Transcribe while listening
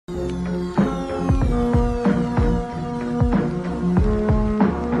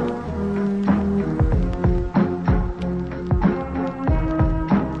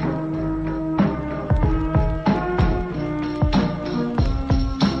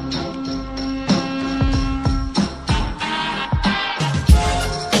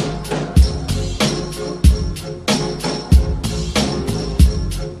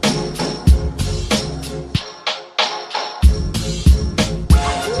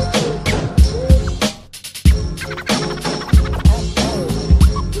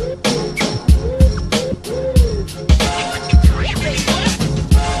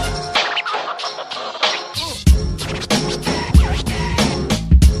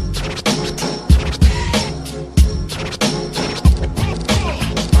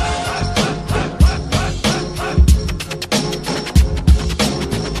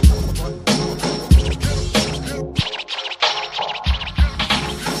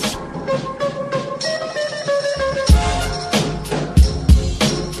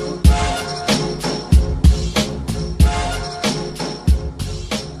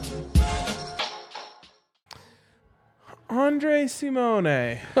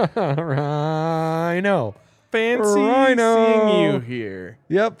Simone. Rhino. Fancy Rhino. seeing you here.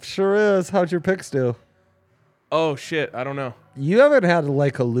 Yep, sure is. How'd your picks do? Oh, shit. I don't know. You haven't had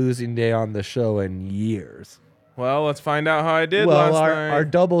like a losing day on the show in years. Well, let's find out how I did Well, last night. our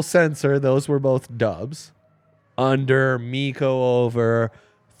double censor, those were both dubs. Under, Miko over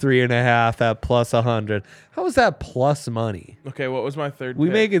 3.5 at plus 100. How is that plus money? Okay, what was my third We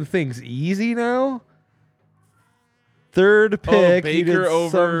pick? making things easy now? Third pick. you Baker did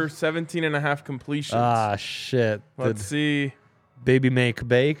over 17.5 completions. Ah, shit. Let's Did see. Baby Make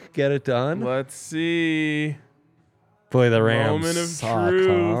Bake get it done? Let's see. Boy, the Rams Moment of suck,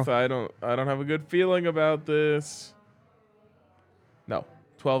 truth. huh? I don't have a good feeling about this. No.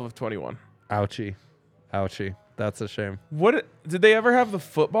 12 of 21. Ouchie. That's a shame. What did they ever have the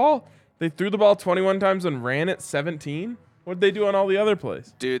football? They threw the ball 21 times and ran it 17? What did they do on all the other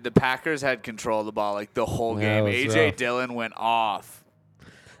plays? Dude, the Packers had control of the ball like the whole Yeah, game. it was AJ rough. Dillon went off.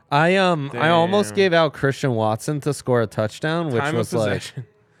 I almost Damn. gave out Christian Watson to score a touchdown, which Time of was like possession.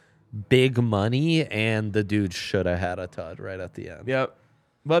 big money, and the dude should have had a tud right at the end. Yep.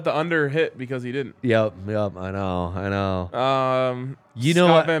 But the under hit because he didn't. Yep, I know. You know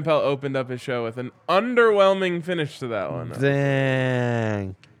Scott what? Van Pelt opened up his show with an underwhelming finish to that one.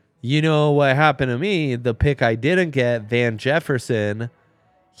 Dang. You know what happened to me? The pick I didn't get, Van Jefferson,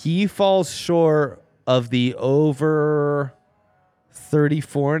 he falls short of the over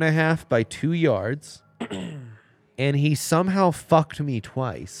 34.5 by 2 yards. And he somehow fucked me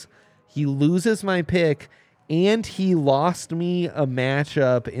twice. He loses my pick, and he lost me a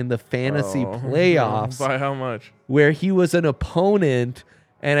matchup in the fantasy playoffs By how much? where he was an opponent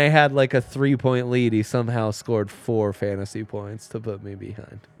and I had like a 3-point lead. He somehow scored 4 fantasy points to put me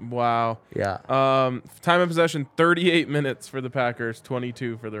behind. Wow. Yeah. Time of possession 38 minutes for the Packers,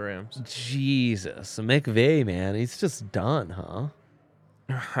 22 for the Rams. Jesus. McVay, man. He's just done, huh?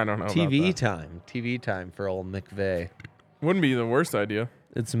 I don't know. TV about that. time. TV time for old McVay. Wouldn't be the worst idea.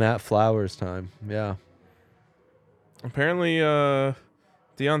 It's Matt Flowers time. Yeah. Apparently,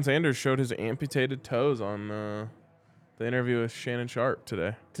 Deion Sanders showed his amputated toes on the interview with Shannon Sharp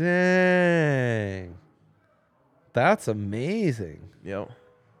today. Dang. That's amazing. Yep.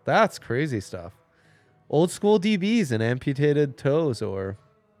 That's crazy stuff. Old school DBs and amputated toes, or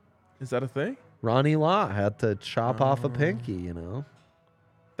Is that a thing? Ronnie Lott had to chop off a pinky, you know?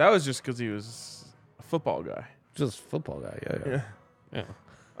 That was just because he was a football guy. Just football guy, yeah.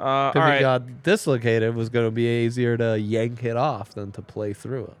 All If he right. got dislocated, it was going to be easier to yank it off than to play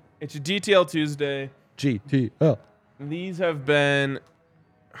through it. It's your DTL Tuesday. GTL. These have been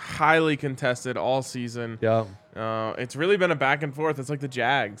highly contested all season. Yeah, It's really been a back and forth. It's like the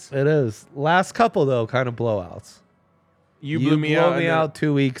Jags. it is. Last couple, though, kind of blowouts. You blew me out. and then-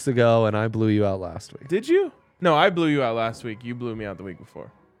 2 weeks ago, and I blew you out last week. Did you? No, I blew you out last week. You blew me out the week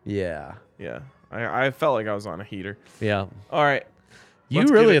before. Yeah. Yeah. I felt like I was on a heater. Yeah. All right. You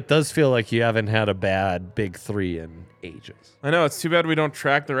Let's really, get it does feel like you haven't had a bad big three in ages. I know. It's too bad we don't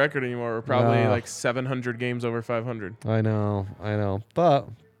track the record anymore. We're probably No. like 700 games over 500. I know. But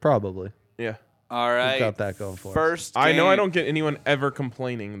probably. Yeah. All right. got that going for us. First I know I game- don't get anyone ever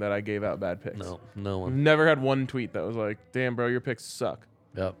complaining that I gave out bad picks. No I've one. never had one tweet that was like, damn, bro, your picks suck.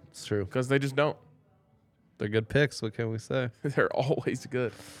 Yep, it's true. Because they just don't. They're good picks. What can we say? They're always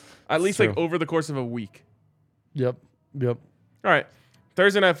good. At least true. like over the course of a week. Yep. All right.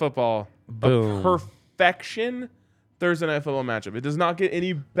 Thursday Night Football. Boom. A perfection Thursday Night Football matchup. It does not get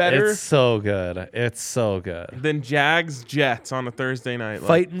any better It's so good. It's so good. than Jags Jets on a Thursday night. Like,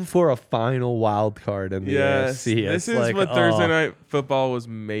 Fighting for a final wild card in the yes. AFC. This It's is like, what Thursday Night Football was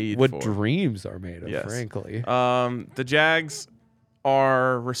made what for. dreams are made of, Yes. frankly. The Jags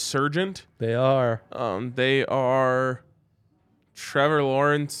are resurgent. They are They are Trevor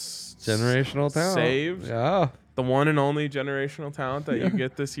Lawrence generational talent. saved. Yeah. The one and only generational talent that you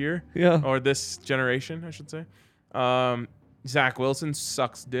get this year. Yeah. Or this generation, I should say. Zach Wilson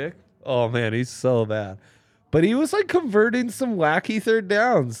sucks dick. Oh man, he's so bad. But he was like converting some wacky third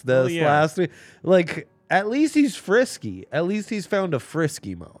downs this yeah. last week. Like, at least he's frisky. At least he's found a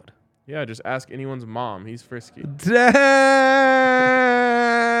frisky mode. Yeah, just ask anyone's mom. He's frisky.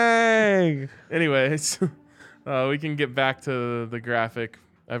 Dang. Anyways, we can get back to the graphic.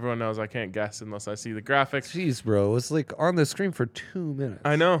 Everyone knows I can't guess unless I see the graphics. Jeez, bro. It was like on the screen for 2 minutes.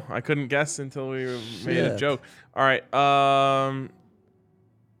 I know. I couldn't guess until we made a Shit. joke. All right.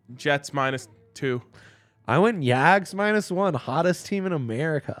 Jets -2. I went Yags -1, hottest team in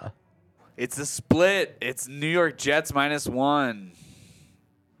America. It's a split. It's New York Jets -1.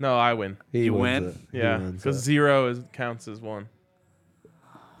 No, I win. You wins win? it. He Yeah, wins because it. 0 counts as 1.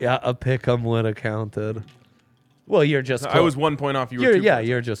 Yeah, a pick 'em would have counted. Well, you're just. I was 1 point off. You were 2 points.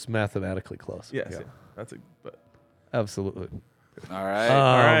 You're just mathematically close. Yes. Yeah. Yeah. That's a. But. Absolutely. All right.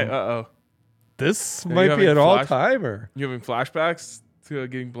 All right. Uh-oh. This you might be having an all-timer. You having flashbacks to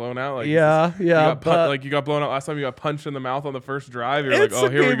getting blown out? Like Yeah. you got blown out last time. You got punched in the mouth on the first drive. You're like, oh,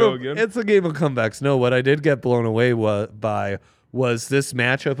 here we go again. It's a game of comebacks. No, what I did get blown away by was this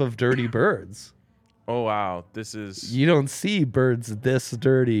matchup of dirty birds. Oh wow, this is. You don't see birds this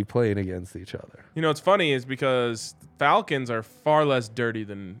dirty playing against each other. You know what's funny is because Falcons are far less dirty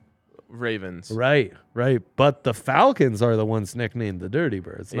than Ravens. Right. But the Falcons are the ones nicknamed the Dirty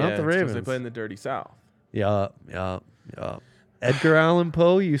Birds, not the Ravens. They play in the dirty South. Yeah. Edgar Allan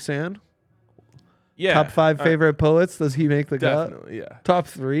Poe, you saying? Yeah. Top 5 favorite poets? Does he make the cut? Definitely, yeah. Top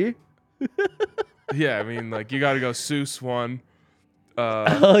 3? Yeah, I mean, like, you got to go Seuss one.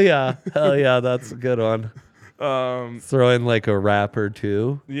 Hell yeah, that's a good one. Throw in like a rap or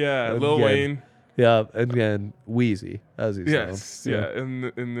two. Yeah, Again. Lil Wayne. Yeah, and again, Wheezy, as you Yes, said. yeah.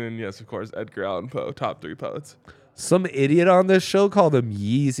 And then, yes, of course, Edgar Allan Poe, top 3 poets. Some idiot on this show called him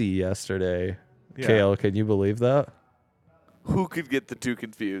Yeezy yesterday. Yeah. Kale, can you believe that? Who could get the two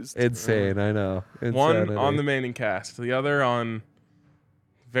confused? Insane, I know. One Insanity. on the Manning cast, the other on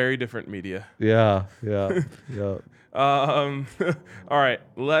very different media. Yeah. All right,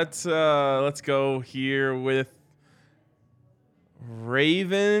 let's go here with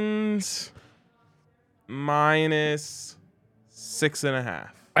Ravens minus 6.5.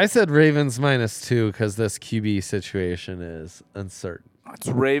 I said Ravens -2 because this QB situation is uncertain. It's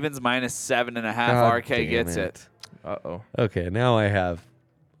Ravens minus 7.5. God RK damn gets it. Uh-oh. Okay, now I have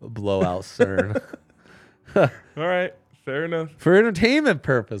a blowout CERN. All right, fair enough. For entertainment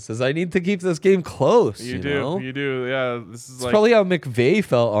purposes, I need to keep this game close. You know? do. Yeah, this is It's like probably how McVay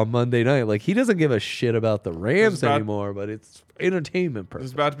felt on Monday night. Like, he doesn't give a shit about the Rams anymore, but it's entertainment there's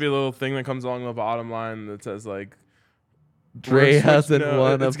purposes. about to be a little thing that comes along the bottom line that says like Dre hasn't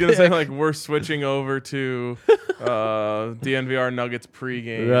won It's a gonna say pick. like we're switching over to DNVR Nuggets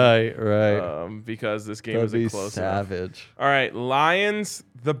pregame. Right. Because this game That'd be isn't close enough. savage. All right, Lions,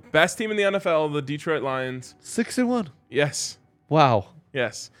 the best team in the NFL, the Detroit Lions. 6-1. Yes. Wow.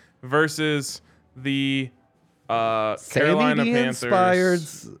 Yes. Versus the Carolina Panthers, inspired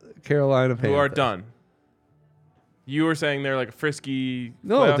Carolina Panthers. who are done. You were saying they're like a frisky.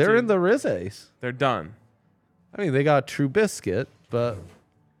 No, playoff they're team. in the Riz Ace. They're done. I mean, they got Trubisky, but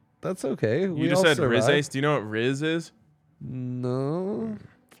that's okay. You just said Riz Ace. Do you know what Riz is? No.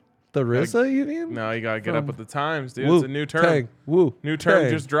 The RZA, you mean? No, you gotta get up with the times, dude. Woo, It's a new term. Tang, woo, New term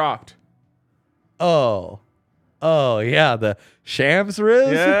tang. just dropped. Oh, yeah, the Shams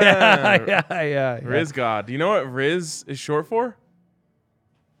Riz? Yeah. yeah. Riz God. Do you know what Riz is short for?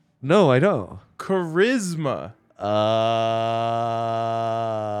 No, I don't. Charisma.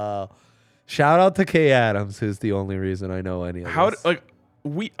 Shout out to Kay Adams, who's the only reason I know any of this.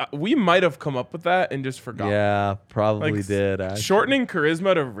 We might have come up with that and just forgot. Yeah, probably Like, did. Actually. Shortening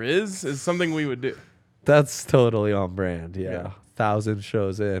charisma to Riz is something we would do. That's totally on brand. Yeah. Yeah. 1,000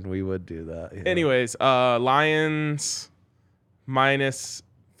 shows in, we would do that. Yeah. Anyways, Lions minus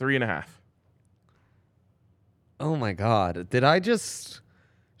 3.5. Oh my God. Did I just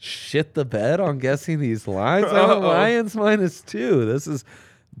shit the bed on guessing these lines? I went Lions -2. This is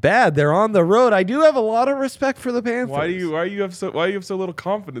bad. They're on the road. I do have a lot of respect for the Panthers. Why do you have so little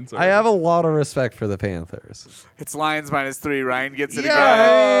confidence? I have a lot of respect for the Panthers. It's Lions -3. Ryan gets it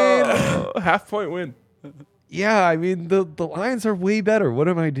Yeah. again. Half point win. Yeah, I mean, the Lions are way better. What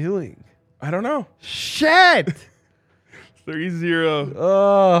am I doing? I don't know. Shit! 3-0.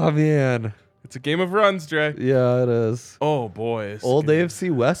 Oh, man. It's a game of runs, Dre. Yeah, it is. Oh boy. Old AFC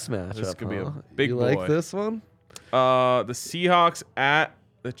West matchup. This could be a huh? big You boy. like this one? The Seahawks at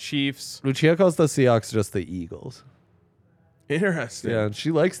the Chiefs. Lucia calls the Seahawks just the Eagles. Interesting. Yeah, and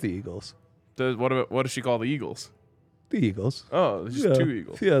she likes the Eagles. What does she call the Eagles? The Eagles. Oh, there's just 2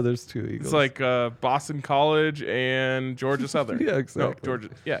 Eagles. Yeah, there's 2 Eagles. It's like Boston College and Georgia Southern. Yeah, exactly. No,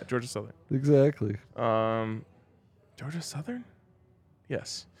 Georgia Southern. Exactly. Georgia Southern?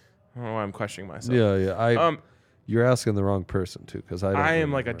 Yes. I don't know why I'm questioning myself. Yeah. You're asking the wrong person too, because I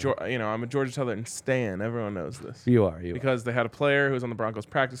am like I'm a Georgia Southern stan. Everyone knows this. You are. Because they had a player who was on the Broncos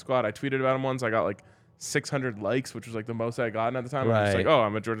practice squad. I tweeted about him once. I got like 600 likes, which was like the most I had gotten at the time. I'm just like, Right. oh,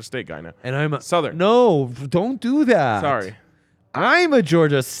 I'm a Georgia State guy now. And I'm a Southern. No, don't do that. Sorry. I'm a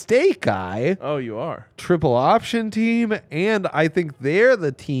Georgia State guy. Oh, you are. Triple option team, and I think they're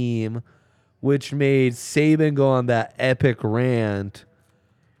the team which made Saban go on that epic rant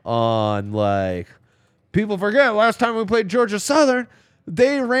on like people forget last time we played Georgia Southern,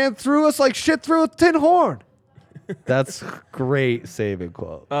 they ran through us like shit through a tin horn. That's great Saban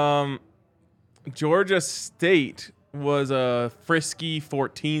quote. Georgia State was a frisky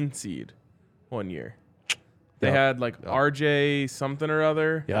 14 seed one year. They Yep. had like RJ something or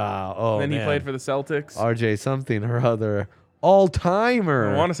other. Yeah. Oh, Then he man. played for the Celtics. RJ something or other.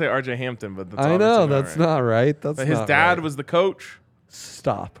 All-timer. I want to say RJ Hampton, but that's I know. obviously That's right. not right. That's But his not dad right. was the coach.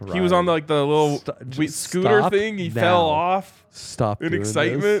 Stop. He was on Ryan. the little Just scooter stop thing. He now. fell off Stop in doing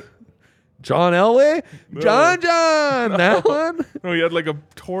excitement. this. John Elway? No. John! No. That one? Oh, he had like a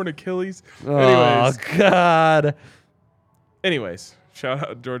torn Achilles. Oh, God. Anyways, shout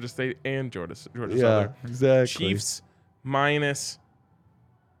out Georgia State and Georgia Yeah, Southern. exactly. Chiefs minus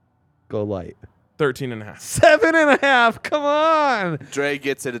Go light. 13.5. 7.5. Come on. Dre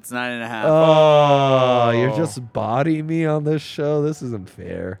gets it. It's 9.5. Oh, you're just bodying me on this show. This isn't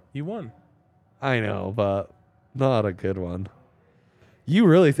fair. You won. I know, but not a good one. You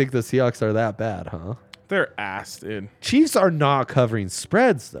really think the Seahawks are that bad, huh? They're ass, dude. Chiefs are not covering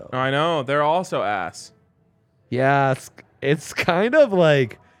spreads, though. I know. They're also ass. Yeah, it's kind of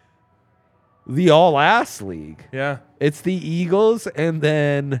like the all-ass league. Yeah. It's the Eagles and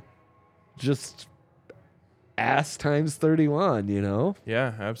then just ass times 31, you know?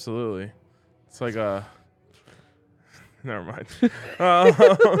 Yeah, absolutely. It's like a. Never mind.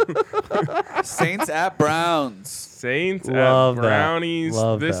 Saints at Browns. Saints Love at that. Brownies.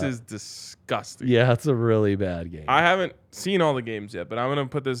 Love This that. is disgusting. Yeah, it's a really bad game. I haven't seen all the games yet, but I'm going to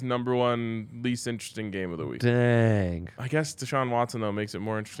put this number one least interesting game of the week. Dang. I guess Deshaun Watson, though, makes it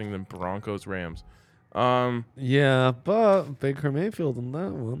more interesting than Broncos Rams. Yeah, but Baker Mayfield in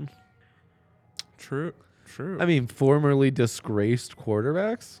that one. True. I mean, formerly disgraced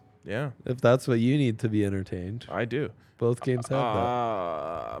quarterbacks, Yeah, if that's what you need to be entertained. I do. Both games have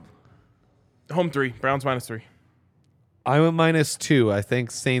that. Home 3, Browns minus 3. I went -2. I think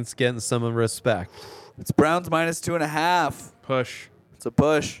Saints getting some respect. It's Browns minus 2.5. Push. It's a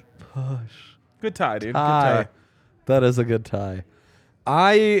push. Push. Good tie, dude. Tie. Good tie. That is a good tie.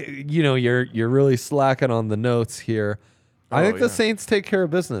 You're really slacking on the notes here. I Oh, think the yeah. Saints take care of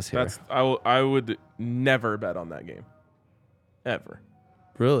business here. I would never bet on that game. Ever.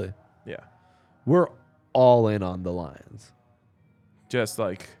 Really? Yeah. We're all in on the Lions. Just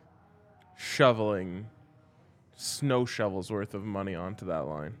like shoveling snow shovels worth of money onto that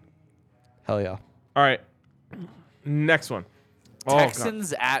line. Hell yeah. All right. Next one. Oh, God.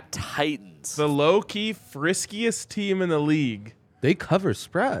 Texans at Titans. The low-key friskiest team in the league, They cover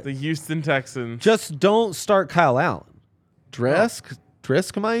spread. the Houston Texans. Just don't start Kyle Allen.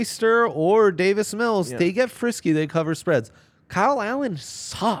 Driskmeister or Davis Mills, Yeah. they get frisky, they cover spreads. Kyle Allen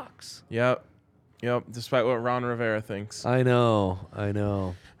sucks. Yep. Despite what Ron Rivera thinks. I know.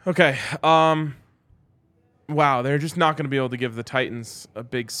 Okay. Wow, they're just not going to be able to give the Titans a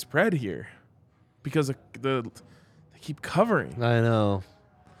big spread here because they keep covering. I know.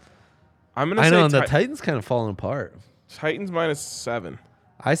 I'm going to I say know, and the Titans kind of falling apart. Titans minus 7.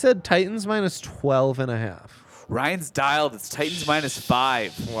 I said Titans minus 12.5. Ryan's dialed. It's Titans minus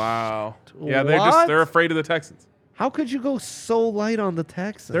 5. Wow. Yeah, What? they're afraid of the Texans. How could you go so light on the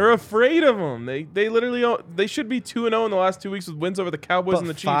Texans? They're afraid of them. They literally they should be 2-0 in the last 2 weeks with wins over the Cowboys but and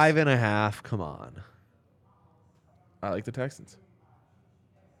the Chiefs. 5.5. Come on. I like the Texans.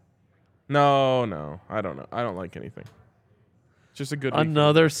 No, I don't know. I don't like anything. Just a good week for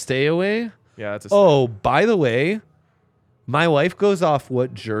Another stay away. them. Yeah, that's a Oh, by the way, my wife goes off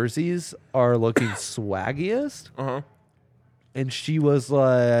what jerseys are looking swaggiest, Uh-huh. and she was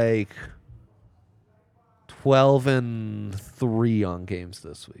like 12-3 on games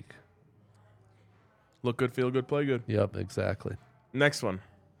this week. Look good, feel good, play good. Yep, exactly. Next one.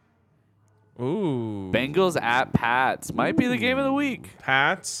 Ooh. Bengals at Pats. Might be the game of the week.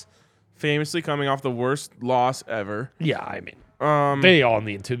 Pats, famously coming off the worst loss ever. Yeah, I mean, they all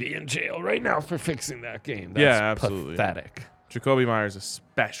need to be in jail right now for fixing that game. That's Yeah, absolutely. pathetic. Jacoby Myers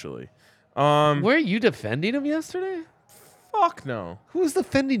especially. Were you defending him yesterday? Fuck no. Who was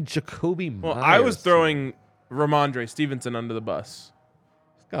defending Jacoby Myers? Well, I was throwing Ramondre Stevenson under the bus.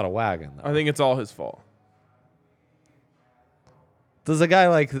 He's got a wagon, though. I think it's all his fault. Does a guy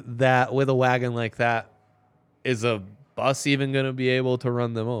like that with a wagon like that, is a bus even going to be able to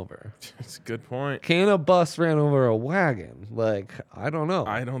run them over? It's a good point. Can a bus ran over a wagon? Like, I don't know.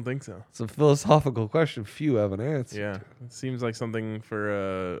 I don't think so. It's a philosophical question few have an answer. Yeah, it seems like something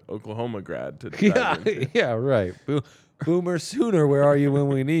for a Oklahoma grad to Yeah, dive into. yeah, right. Boomer Sooner, where are you when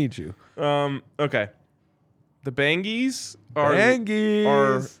we need you? Okay. The Bangies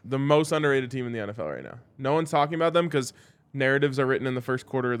are the most underrated team in the NFL right now. No one's talking about them because narratives are written in the first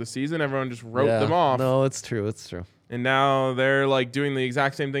quarter of the season. Everyone just wrote them off. No, it's true. It's true. And now they're like doing the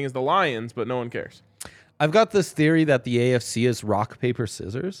exact same thing as the Lions, but no one cares. I've got this theory that the AFC is rock, paper,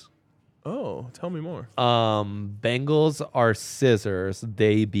 scissors. Oh, tell me more. Bengals are scissors.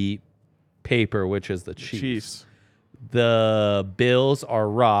 They beat paper, which is the Chiefs. The Bills are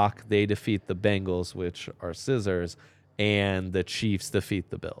rock. They defeat the Bengals, which are scissors, and the Chiefs defeat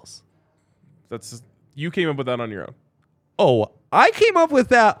the Bills. You came up with that on your own. Oh, I came up with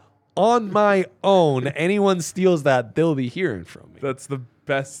that on my own. Anyone steals that, they'll be hearing from me. That's the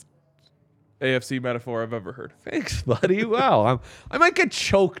best AFC metaphor I've ever heard. Thanks, buddy. Wow, I might get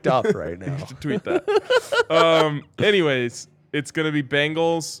choked up right now. You should tweet that. Anyways, it's gonna be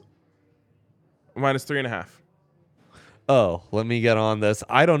Bengals -3.5. Oh, let me get on this.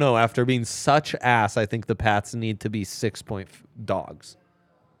 I don't know. After being such ass, I think the Pats need to be 6-point dogs.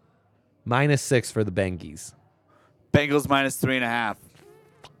 -6 for the Bengies. Bengals -3.5.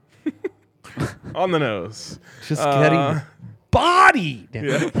 On the nose. Just getting bodied.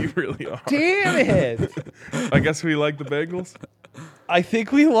 Yeah, you really are. Damn it. I guess we like the Bengals. I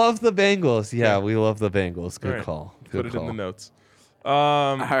think we love the Bengals. Yeah, we love the Bengals. Good Right. call. Put Good it call. in the notes.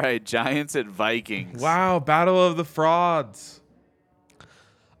 All right, Giants at Vikings. Wow, battle of the frauds.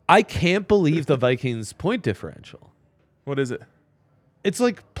 I can't believe the Vikings point differential. What is it? It's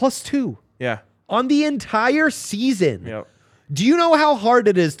like +2 Yeah. on the entire season. Yep. Do you know how hard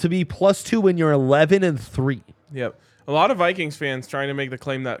it is to be +2 when you're 11-3? Yep. A lot of Vikings fans trying to make the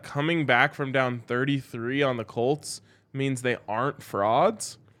claim that coming back from down 33 on the Colts means they aren't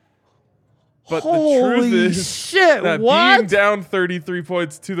frauds. But Holy the truth is shit, that what? being down 33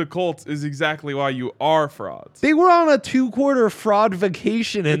 points to the Colts is exactly why you are frauds. They were on a 2-quarter fraud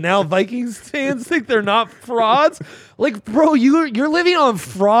vacation, and now Vikings fans think they're not frauds. Like, bro, you're living on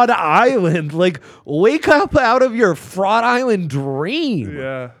Fraud Island. Like, wake up out of your Fraud Island dream.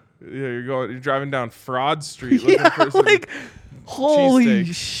 Yeah. Yeah, you're driving down Fraud Street looking Yeah, for some like, holy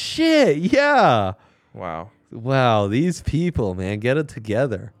cheesesteak. shit, yeah. Wow. Wow, these people, man, get it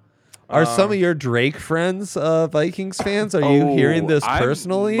together. Are some of your Drake friends Vikings fans? Are you hearing this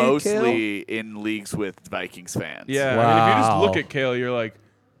personally, I'm Kale? mostly in leagues with Vikings fans. Yeah, I mean, if you just Wow. look at Kale, you're like,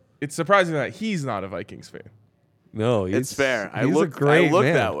 it's surprising that he's not a Vikings fan. No, It's fair. I he's a look great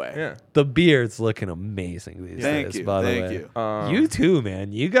man. that way. Yeah. The beard's looking amazing these Thank days, you. by the Thank way. you. You too,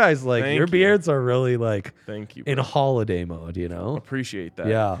 man. You guys, like, Thank your you. beards are really, like, Thank you. in bro. holiday mode, you know? Appreciate that.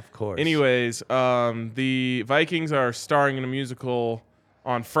 Yeah, of course. Anyways, the Vikings are starring in a musical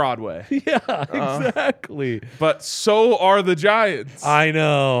on Fraudway, Yeah, exactly. but so are the Giants. I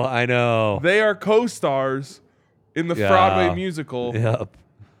know. They are co-stars in the Yeah. Fraudway musical, Yep.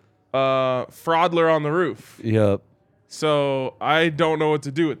 Fraudler on the Roof. Yep. So I don't know what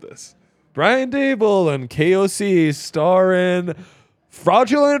to do with this. Brian Dable and KOC star in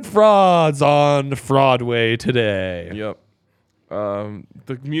Fraudulent Frauds on Fraudway today. Yep.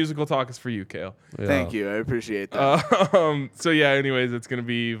 The musical talk is for you, Kale. Yeah. Thank you. I appreciate that. So yeah, anyways, it's gonna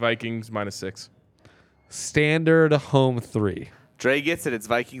be Vikings -6. Standard home 3. Dre gets it. It's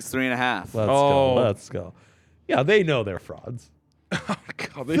Vikings 3.5. Let's go. Yeah, they know they're frauds. Oh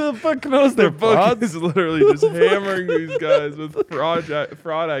God, The fuck knows their they're book frauds? is literally just hammering these guys with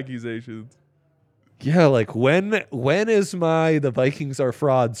fraud accusations. Yeah, like when is the Vikings are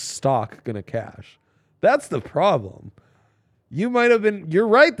frauds stock gonna cash? That's the problem. You're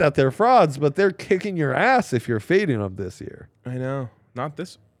right that they're frauds, but they're kicking your ass if you're fading them this year. I know, not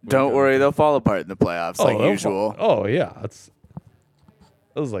this. Don't worry, they'll fall apart in the playoffs like they'll usual. Oh yeah,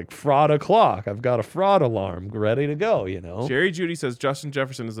 it was like fraud o'clock. I've got a fraud alarm ready to go, you know? Jerry Judy says Justin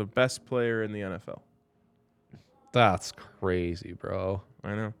Jefferson is the best player in the NFL. That's crazy, bro.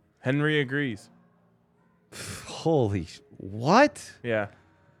 I know. Henry agrees. Holy what? Yeah.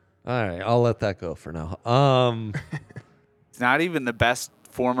 All right, I'll let that go for now. It's not even the best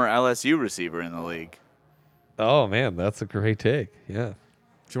former LSU receiver in the league. Oh man, that's a great take. Yeah.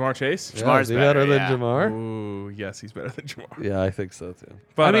 Jamar Chase? Yeah, Jamar's is he better, than yeah. Jamar? Ooh, yes, he's better than Jamar. Yeah, I think so too.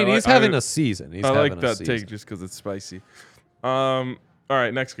 But I mean, I he's like- having I- a season. He's I having like a that season. take just because it's spicy. All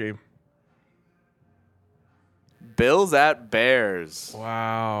right, next game. Bills at Bears.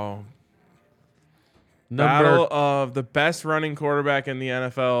 Wow. Number Battle of the best running quarterback in the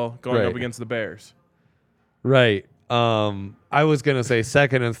NFL going up Right. against the Bears. right. I was gonna say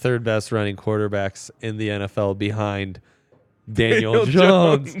second and third best running quarterbacks in the NFL behind Daniel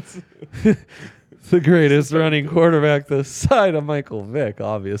Jones, the greatest running quarterback this side of Michael Vick.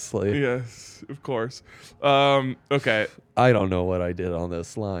 Obviously, Yes, of course. Okay. I don't know what I did on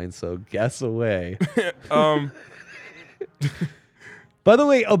this line, so guess away. By the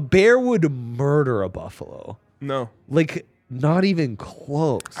way, a bear would murder a buffalo. No. Like, not even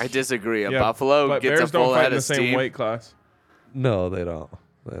close. I disagree. A Yeah, Buffalo but gets Bears a full don't fight head in the of same steam. weight class. No, they don't.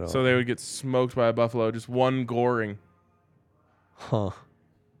 They don't. So they would get smoked by a buffalo. Just one goring. Huh.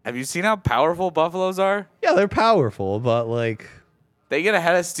 Have you seen how powerful Buffaloes are? Yeah, they're powerful, but like They get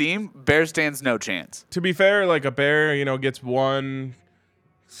ahead of steam. Bear stands no chance. To be fair, like a bear, gets one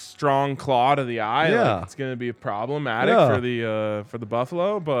strong claw to the eye. Yeah. Like, it's going to be problematic Yeah. for the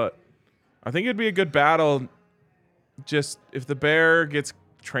Buffalo, but I think it'd be a good battle. Just if the bear gets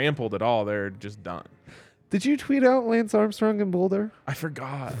trampled at all, they're just done. did you tweet out Lance Armstrong in Boulder? I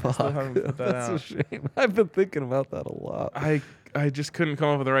forgot. I still haven't put that That's out. a shame. I've been thinking about that a lot. I just couldn't come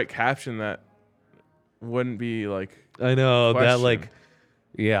up with the right caption that wouldn't be like. I know that Question. like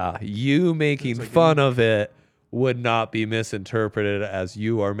yeah, you making like fun of it would not be misinterpreted as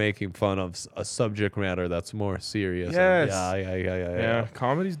you are making fun of a subject matter that's more serious. Yes. Yeah.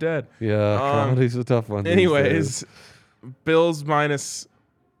 Comedy's dead. Yeah, comedy's a tough one. these days. Anyways, Bills minus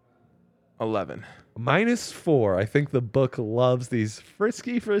 11. -4. I think the book loves these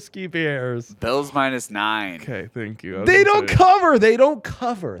frisky Bears. Bills -9. Okay, thank you. They don't cover. They don't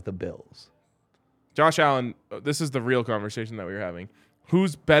cover the Bills. Josh Allen, this is the real conversation that we were having.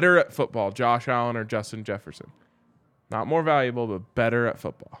 Who's better at football, Josh Allen or Justin Jefferson? Not more valuable, but better at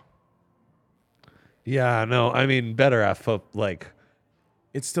football. Yeah, no, I mean better at foot. Like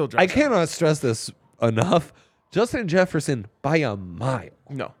It's still Josh I cannot stress this enough. Justin Jefferson by a mile.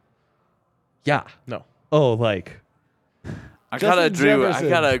 No. Yeah. No. Oh, like I gotta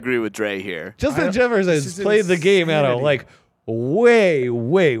Justin agree with Dre here. Justin Jefferson this has is played the game at a insanity. like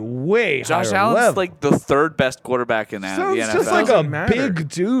way Josh higher Allen's level. like the third best quarterback in the Sounds NFL. just like a Doesn't matter. big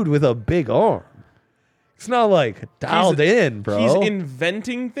dude with a big arm. It's not like dialed in, bro. He's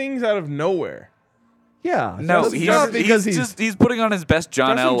inventing things out of nowhere. yeah. no, it's not because he's putting on his best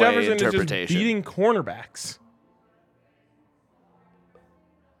John Justin Elway Jefferson is just interpretation. beating cornerbacks.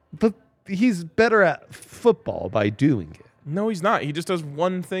 but he's better at football by doing it. No, he's not. He just does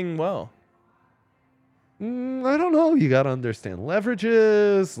one thing well. I don't know. You got to understand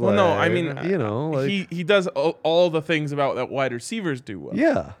leverages. Well, no, I like, mean, like, he does all the things about that wide receivers do well.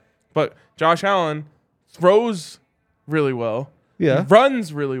 yeah. But Josh Allen throws really well. Yeah. He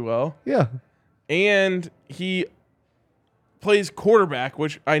runs really well. Yeah. And he plays quarterback,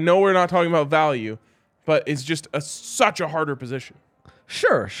 which I know we're not talking about value, but it's just such a harder position.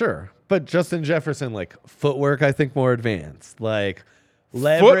 Sure. But Justin Jefferson, like footwork, I think more advanced. Like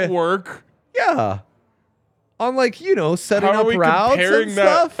leverage. Footwork. Yeah. On like, setting How are up we routes comparing and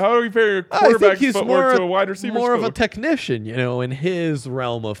that? stuff. How are we comparing a I think quarterback's he's footwork to a wide receiver's more of a footwork? technician, in his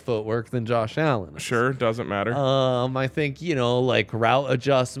realm of footwork than Josh Allen is. Sure, doesn't matter. I think, like route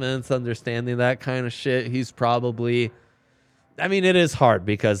adjustments, understanding that kind of shit. He's probably, I mean, it is hard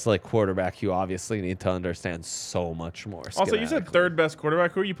because like quarterback, you obviously need to understand so much more. Also, you said schematically. third best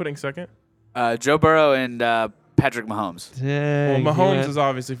quarterback. Who are you putting second? Joe Burrow and Patrick Mahomes. Dang, Well, Mahomes is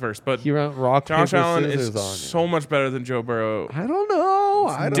obviously first, but he went rock, Josh paper, Allen scissors is on you. so much better than Joe Burrow. I don't know.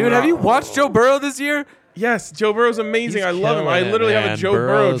 I don't Dude, know. have you watched Joe Burrow this year? Yes, Joe Burrow's amazing. He's I love him. I killing it, literally have man. a Joe Burrow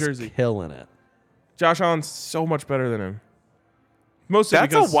Burrow's jersey. Killing it. Josh Allen's so much better than him. Mostly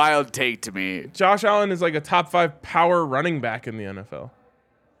That's because a wild take to me. Josh Allen is like a top 5 power running back in the NFL.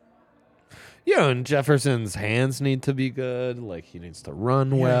 And Jefferson's hands need to be good. Like he needs to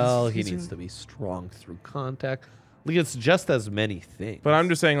run well. He needs to be strong through contact. Like it's just as many things. But I'm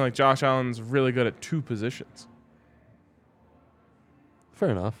just saying, like, Josh Allen's really good at 2 positions. fair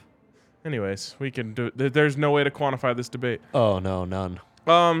enough. Anyways, we can do. There's no way to quantify this debate. Oh no, none.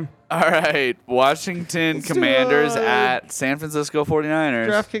 All right. Washington Let's do Commanders a- at San Francisco 49ers.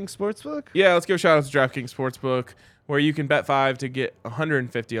 DraftKings Sportsbook. Yeah, let's give a shout out to DraftKings Sportsbook, where you can bet 5 to get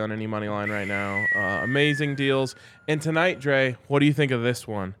 150 on any money line right now. Amazing deals. And tonight, Dre, what do you think of this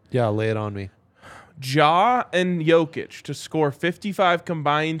one? Yeah, lay it on me. Ja and Jokic to score 55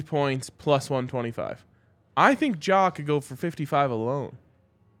 combined points plus 125. I think Ja could go for 55 alone.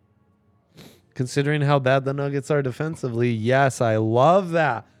 Considering how bad the Nuggets are defensively, yes, I love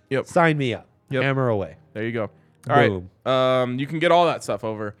that. Yep. Sign me up. Yep. Hammer away. There you go. All Boom. right. You can get all that stuff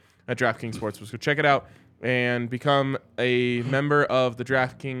over at DraftKings Sportsbook. So check it out and become a member of the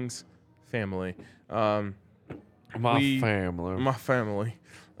DraftKings family. My family. My family.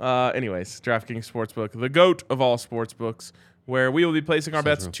 Anyways, DraftKings Sportsbook, the GOAT of all sportsbooks, where we will be placing our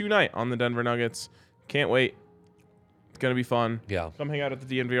bets tonight on the Denver Nuggets. Can't wait. It's going to be fun. Yeah. Come hang out at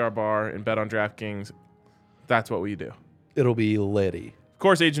the DNVR bar and bet on DraftKings. That's what we do. It'll be litty. Of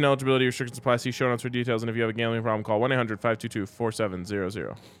course, age and eligibility restrictions apply. See show notes for details. And if you have a gambling problem, call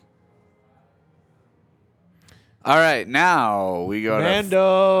 1-800-522-4700. All right. Now we go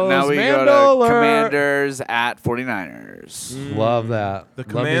Mandos. to Mando alert. Commanders at 49ers. Love that. The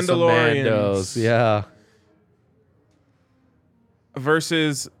Love me some Commandalorians. Mandos. Yeah.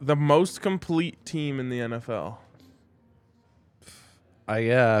 Versus the most complete team in the NFL. I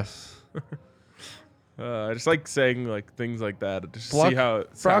guess. I just like saying like things like that. Just Brock, see how it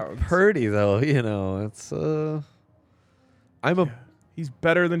Brock sounds. Purdy, though, it's He's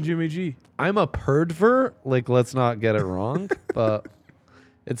better than Jimmy G. I'm a perdvert. Like, let's not get it wrong, but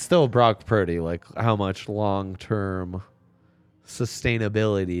it's still Brock Purdy. Like, how much long term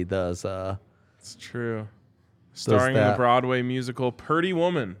sustainability does It's true. Starring in the Broadway musical Purdy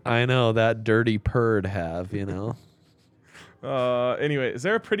Woman. I know that dirty purd have, Anyway, is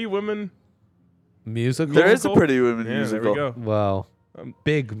there a Pretty Woman musical? There is a Pretty Women Yeah, musical. there we go. Wow.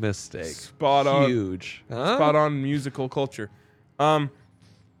 Big mistake. Spot on. Huge. Spot on musical culture.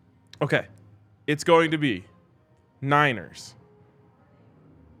 Okay. It's going to be Niners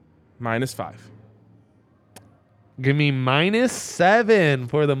 -5. Give me -7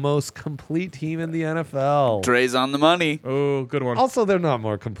 for the most complete team in the NFL. Dre's on the money. Oh, good one. Also, they're not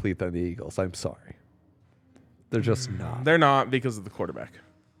more complete than the Eagles. I'm sorry. They're just not. They're not because of the quarterback.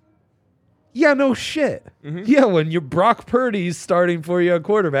 Yeah, no shit. Yeah, when your Brock Purdy's starting for you at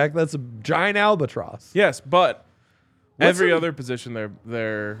quarterback, that's a giant albatross. Yes, but every a- other position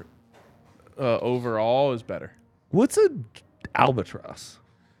their overall is better. What's a albatross?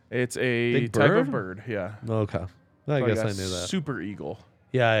 It's a Big type bird? of bird. Yeah. Okay. I Like guess a I knew that. Super eagle.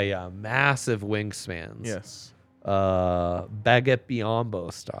 Yeah. Massive wingspans. Yes. Baguette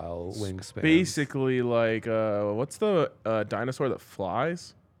Biombo style wingspans. Basically, like what's the dinosaur that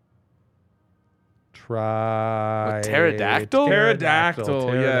flies? Pterodactyl?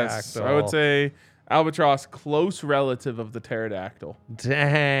 Pterodactyl. Yes, I would say albatross, close relative of the pterodactyl.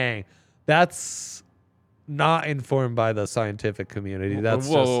 Dang. That's not informed by the scientific community. That's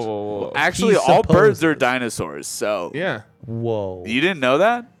whoa. Actually, He all birds supposes. are dinosaurs. So Yeah. just whoa. you didn't know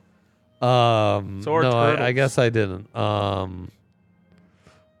that? So are No, I turtles. guess I didn't.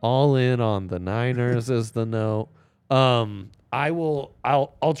 All in on the Niners is the note. I'll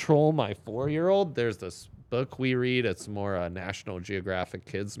troll my 4-year-old. There's this book we read. It's more a National Geographic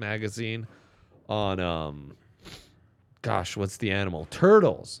Kids magazine on gosh, what's the animal?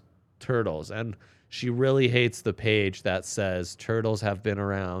 Turtles. And she really hates the page that says turtles have been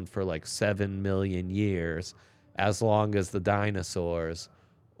around for like 7 million years, as long as the dinosaurs.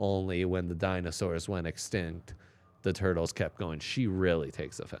 Only when the dinosaurs went extinct, the turtles kept going. She really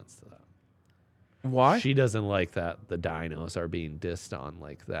takes offense to that. Why? She doesn't like that the dinos are being dissed on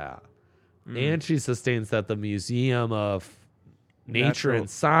like that. And she sustains that the Museum of Nature Natural- and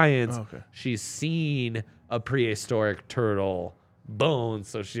Science, Oh, okay. she's seen a prehistoric turtle bone.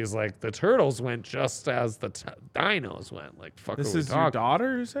 So she's like, the turtles went just as the dinos went. Like, fuck This are we is your talking?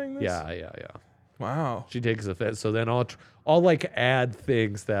 daughter who's saying this? Yeah. Wow. She takes offense. So then I'll like add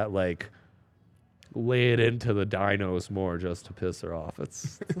things that like lay it into the dinos more just to piss her off.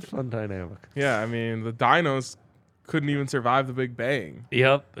 It's a fun dynamic. Yeah, I mean, the dinos couldn't even survive the Big Bang.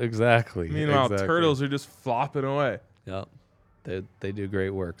 Yep, exactly. Meanwhile, exactly. turtles are just flopping away. Yep. They do great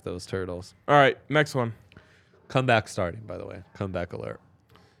work, those turtles. All right, next one. Comeback starting, by the way. Comeback alert.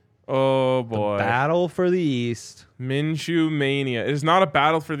 Oh, boy. Battle for the East. Minshew Mania. It is not a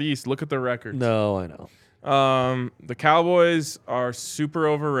battle for the East. Look at the records. No, I know. The Cowboys are super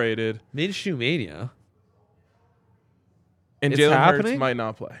overrated, Minshew Mania. and It's Jalen Hurts happening? might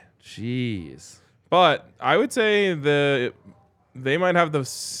not play. Jeez. But I would say they might have the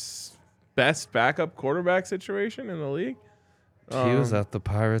best backup quarterback situation in the league. He was at the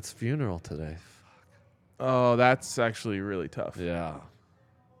Pirates' funeral today. Oh, that's actually really tough. Yeah.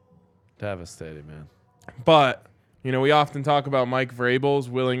 Devastating, man. But, we often talk about Mike Vrabel's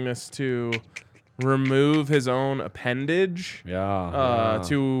willingness to remove his own appendage Yeah.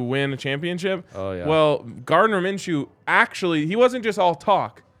 to win a championship. Oh, yeah. Well, Gardner Minshew he wasn't just all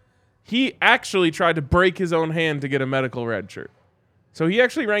talk. He actually tried to break his own hand to get a medical red shirt. So he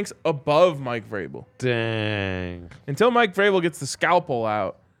actually ranks above Mike Vrabel. Dang. Until Mike Vrabel gets the scalpel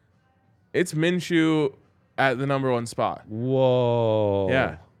out, it's Minshew at the number 1 spot. Whoa.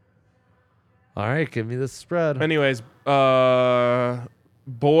 Yeah. All right, give me the spread. Anyways, boys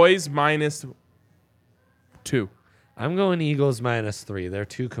 -2. I'm going Eagles -3. They're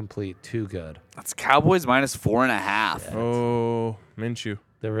too complete, too good. That's Cowboys -4.5. Oh, Minshew.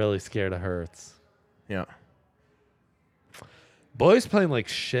 They're really scared of Hurts. Yeah. Boys playing like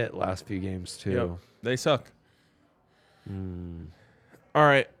shit last few games too. Yep. They suck. All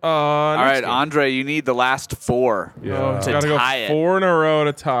right. All Next right, game. Andre, you need the last 4. Yeah. To Gotta go tie it. 4 in a row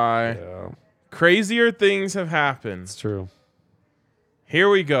to tie. Yeah, Crazier things have happened. it's true. Here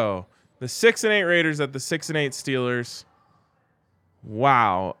we go. The 6-8 Raiders at the 6-8 Steelers.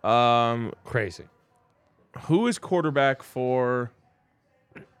 Wow. Crazy. Who is quarterback for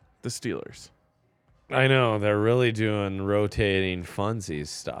the Steelers? I know. They're really doing rotating funsies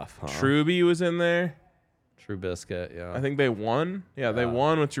stuff, huh? Truby was in there. Trubisky, yeah. I think they won. Yeah, they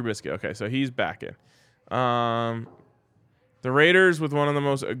won with Trubisky. Okay, so he's back in. The Raiders with one of the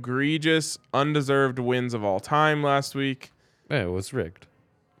most egregious, undeserved wins of all time last week. Yeah, it was rigged.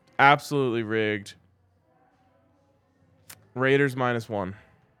 Absolutely rigged. Raiders -1.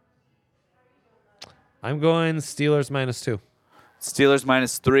 I'm going Steelers -2. Steelers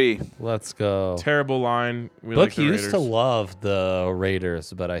 -3. Let's go. Terrible line. We Book like the used Raiders. to love the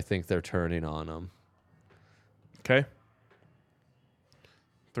Raiders, but I think they're turning on them. Okay.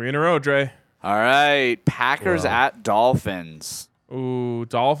 3 in a row, Dre. All right. Packers Wow. at Dolphins. Ooh,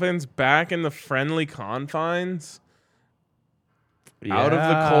 Dolphins back in the friendly confines. Out of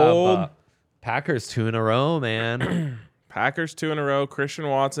the cold. but Packers 2 in a row, man. Packers 2 in a row. Christian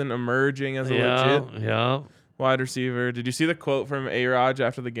Watson emerging as a legit yeah. wide receiver. Did you see the quote from A-Raj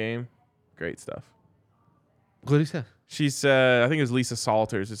after the game? Great stuff. What did he say? She said, I think it was Lisa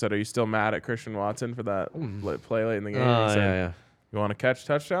Salters who said, "Are you still mad at Christian Watson for that play late in the game?" He said, yeah. "You want to catch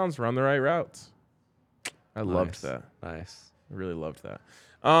touchdowns? Run the right routes." I loved that. Nice. I really loved that.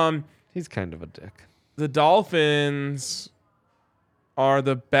 He's kind of a dick. The Dolphins are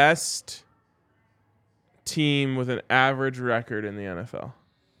the best team with an average record in the NFL.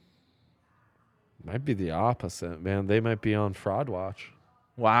 Might be the opposite, man. They might be on fraud watch.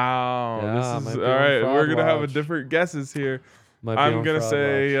 Wow. Yeah, This might is be all on right. fraud We're going to have a watch. different guesses here. Might be I'm on going to fraud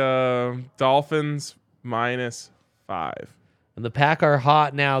say watch. Dolphins -5. And the Pack are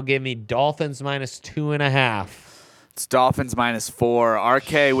hot now. Give me Dolphins -2.5. It's Dolphins -4.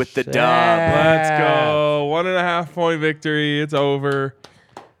 RK with the Shit. dub. Let's go. 1.5 point victory. It's over.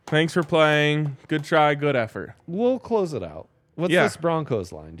 Thanks for playing. Good try. Good effort. We'll close it out. What's Yeah. this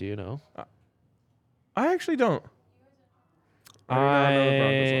Broncos line? Do you know? I actually don't. I do I not know the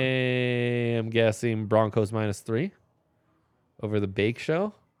Broncos line. am guessing Broncos -3 over the Bake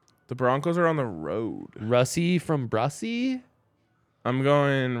Show. The Broncos are on the road. Russie from Brussie. I'm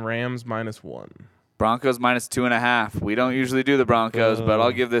going Rams -1. Broncos -2.5. We don't usually do the Broncos, but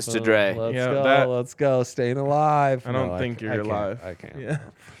I'll give this to Dre. Let's Yeah, go. that- Let's go. Staying alive. I don't No, think you're can't. alive. I can't. Yeah.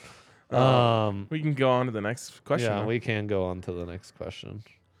 Um. We can go on to the next question. Yeah, now. we can go on to the next question.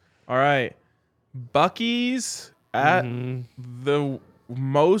 All right. Bucky's at Mhm. the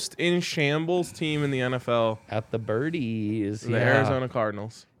most in shambles team in the NFL, At the Birdies. the yeah. Arizona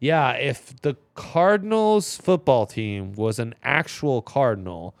Cardinals. Yeah, if the Cardinals football team was an actual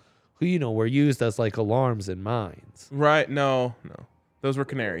Cardinal, who, were used as like alarms in mines. Right? No. Those were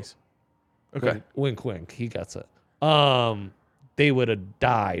Canaries. Okay. Wink, wink. He gets it. They would have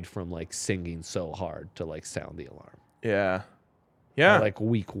died from like singing so hard to like sound the alarm. Yeah. Like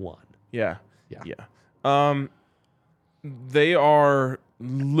week 1. Yeah. Yeah. They are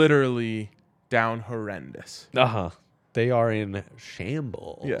literally down horrendous. They are in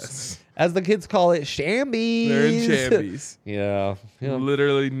shambles. Yes. As the kids call it, shambies. They're in shambies. Yeah.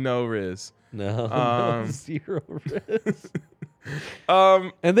 Literally no riz. No. Zero riz.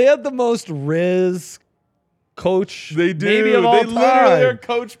 Um, And they had the most riz coach they do. maybe of all They literally are time.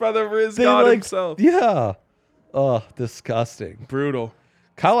 coached by the Riz They God like, himself. Yeah. Oh, disgusting. Brutal.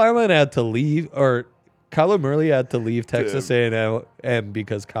 Kyle Allen had to leave, or Kyler Murray had to leave Texas A&M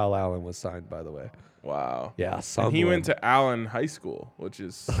because Kyle Allen was signed, by the way. Wow. Yeah, And he went to Allen High School, which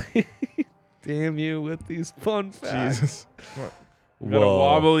is Damn you with these fun facts. Jesus. We got a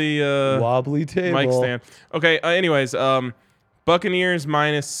wobbly wobbly table. mic stand. Okay. Anyways, Buccaneers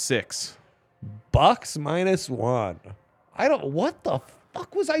 -6. Bucks -1. What the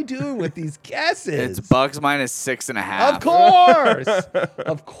fuck was I doing with these guesses? It's Bucks -6.5. Of course.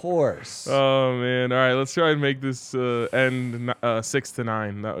 Of course. Oh man! All right, let's try and make this end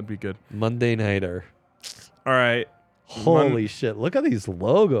 6-9. That would be good. Monday Nighter. All right. Holy shit. Look at these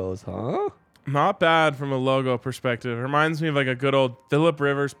logos, huh? Not bad from a logo perspective. Reminds me of like a good old Phillip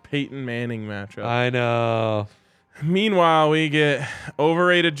Rivers, Peyton Manning matchup. I know. Meanwhile, we get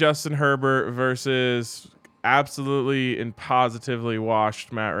overrated Justin Herbert versus absolutely and positively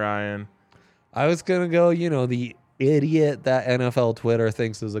washed Matt Ryan. I was going to go, the idiot that NFL Twitter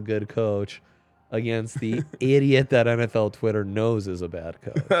thinks is a good coach against the idiot that NFL Twitter knows is a bad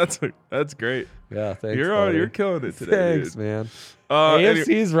coach. That's great. Yeah, thanks. You're killing it today. Thanks, dude. man. Anyway,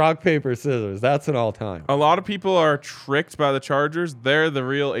 AFC's rock, paper, scissors. That's an all-time. a lot of people are tricked by the Chargers. They're the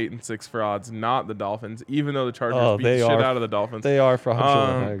real 8-6 frauds, not the Dolphins. Even though the Chargers beat the shit out of the Dolphins. They are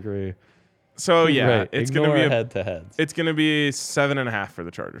fraudulent. I agree. So yeah, Right. it's gonna be head-to-heads. It's gonna be 7.5 for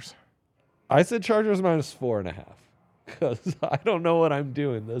the Chargers. I said Chargers -4.5 because I don't know what I'm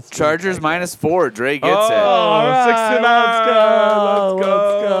doing this. Chargers week. -4. Dre gets Oh, it. All right, 6-9. Let's go. Let's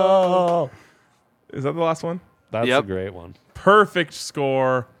go. Let's go. Is that the last one? That's Yep. a great one. Perfect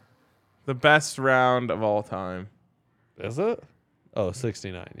score. The best round of all time. Is it? Oh,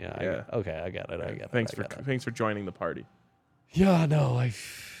 69. Yeah. Yeah. Okay, I got it. Thanks for joining the party. Yeah, no,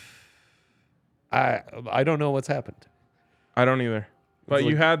 I don't know what's happened. I don't either. But It's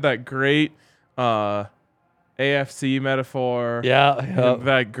you like- had that great AFC metaphor. Yeah.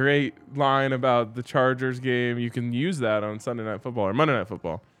 That great line about the Chargers game. You can use that on Sunday Night Football or Monday Night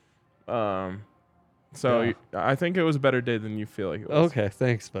Football. So Yeah. I think it was a better day than you feel like it was. Okay,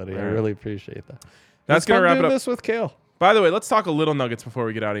 thanks, buddy. I All right. really appreciate that. That's going to wrap it up. This with Kale. By the way, let's talk a little Nuggets before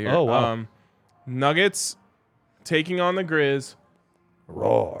we get out of here. Oh, wow. Nuggets taking on the Grizz.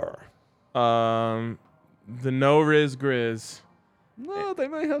 Roar. The no Riz Grizz. No, they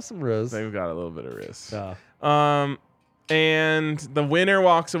might have some Riz. They've got a little bit of Riz. Yeah. And the winner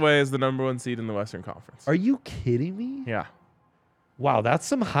walks away as the number 1 seed in the Western Conference. Are you kidding me? Yeah. Wow, that's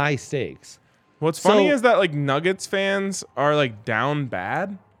some high stakes. What's funny So- is that like Nuggets fans are like down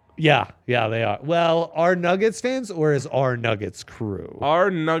bad. Yeah, they are. Well, are Nuggets fans or is our Nuggets crew? Our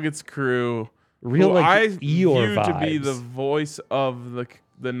Nuggets crew, Real who like I Eeyore view to be vibes. the voice of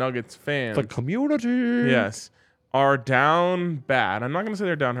the Nuggets fans, The community. yes, are down bad. I'm not going to say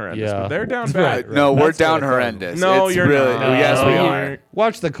they're down horrendous, Yeah. but they're down Right, bad. right. No, we're That's down what I thought. horrendous. No, It's you're really, not. Yes, we No, are. you're-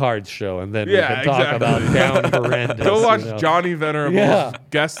 Watch the cards show and then Yeah, we can talk exactly. about down horrendous. Go watch you know? Johnny Venerable's Yeah.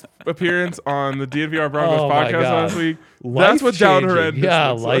 guest appearance on the DNVR Broncos Oh my podcast God. last week. That's what down Life-changing. horrendous. Yeah,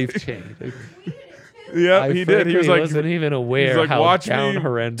 looks like. life changing. Yeah, he did. He was like, wasn't even aware he's like, how watch down me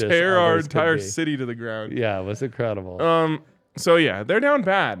horrendous tear our others could entire be. city to the ground. Yeah, it was incredible. So yeah, they're down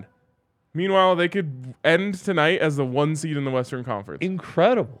bad. Meanwhile, they could end tonight as the 1 seed in the Western Conference.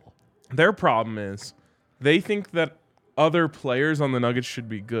 Incredible. Their problem is they think that other players on the Nuggets should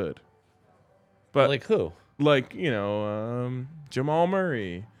be good. But Like who? Jamal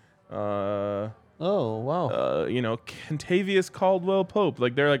Murray, Oh wow. Kentavious Caldwell Pope.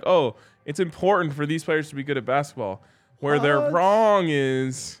 Like they're like, oh, it's important for these players to be good at basketball. Where they're What? wrong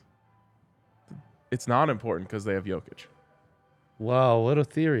is it's not important because they have Jokic. Wow, what a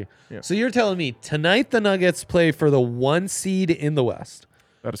theory. Yeah. So you're telling me tonight the Nuggets play for the 1 seed in the West.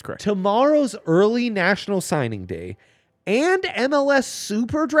 That is correct. Tomorrow's early National Signing Day and MLS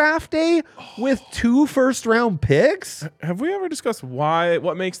Super Draft Day with 2 first-round picks? Have we ever discussed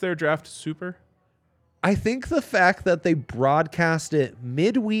what makes their draft super? I think the fact that they broadcast it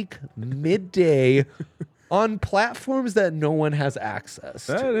midweek, midday on platforms that no one has access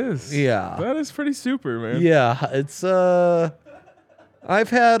to. That is. Yeah. That is pretty super, man. Yeah, it's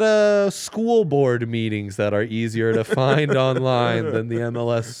I've had school board meetings that are easier to find online than the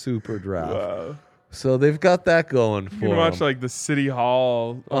MLS Super Draft. Wow. So they've got that going for You can watch 'em. like the City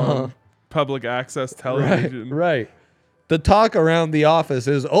Hall public access right, television. right. The talk around the office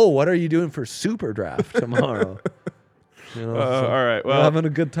is, "Oh, what are you doing for Super Draft tomorrow?" You know, so All right. we're Well, having a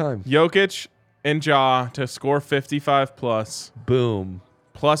good time. Jokic and Ja to score 55 plus, Boom.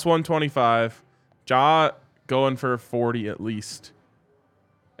 plus 125. Ja going for 40 at least.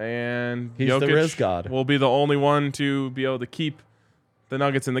 And He's the Jokic Riz God. will be the only one to be able to keep the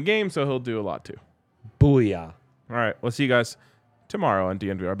Nuggets in the game, so he'll do a lot too. Booyah. All right. We'll see you guys tomorrow on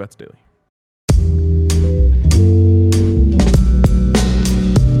DNVR Bets Daily.